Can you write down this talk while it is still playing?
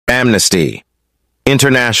Amnesty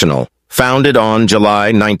International, founded on July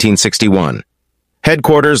 1961.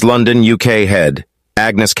 Headquarters London, UK. Head,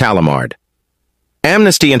 Agnes Callamard.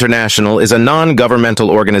 Amnesty International is a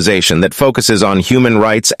non-governmental organization that focuses on human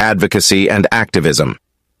rights advocacy and activism.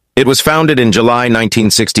 It was founded in July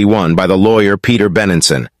 1961 by the lawyer Peter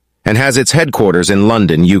Benenson and has its headquarters in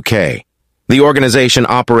London, UK. The organization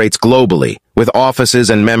operates globally, with offices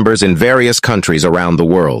and members in various countries around the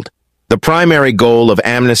world. The primary goal of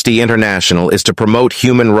Amnesty International is to promote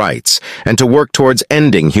human rights and to work towards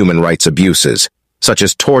ending human rights abuses, such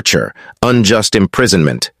as torture, unjust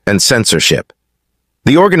imprisonment, and censorship.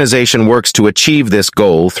 The organization works to achieve this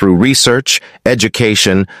goal through research,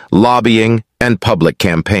 education, lobbying, and public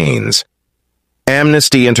campaigns.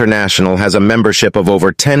 Amnesty International has a membership of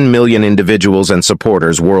over 10 million individuals and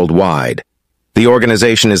supporters worldwide. The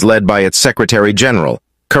organization is led by its Secretary General,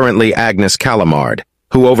 currently Agnes Callamard,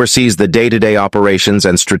 who oversees the day-to-day operations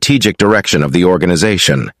and strategic direction of the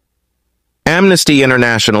organization. Amnesty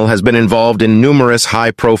International has been involved in numerous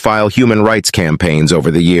high-profile human rights campaigns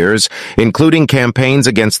over the years, including campaigns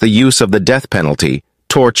against the use of the death penalty,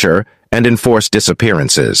 torture, and enforced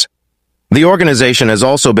disappearances. The organization has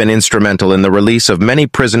also been instrumental in the release of many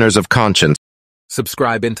prisoners of conscience.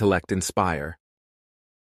 Subscribe, Intellect, Inspire.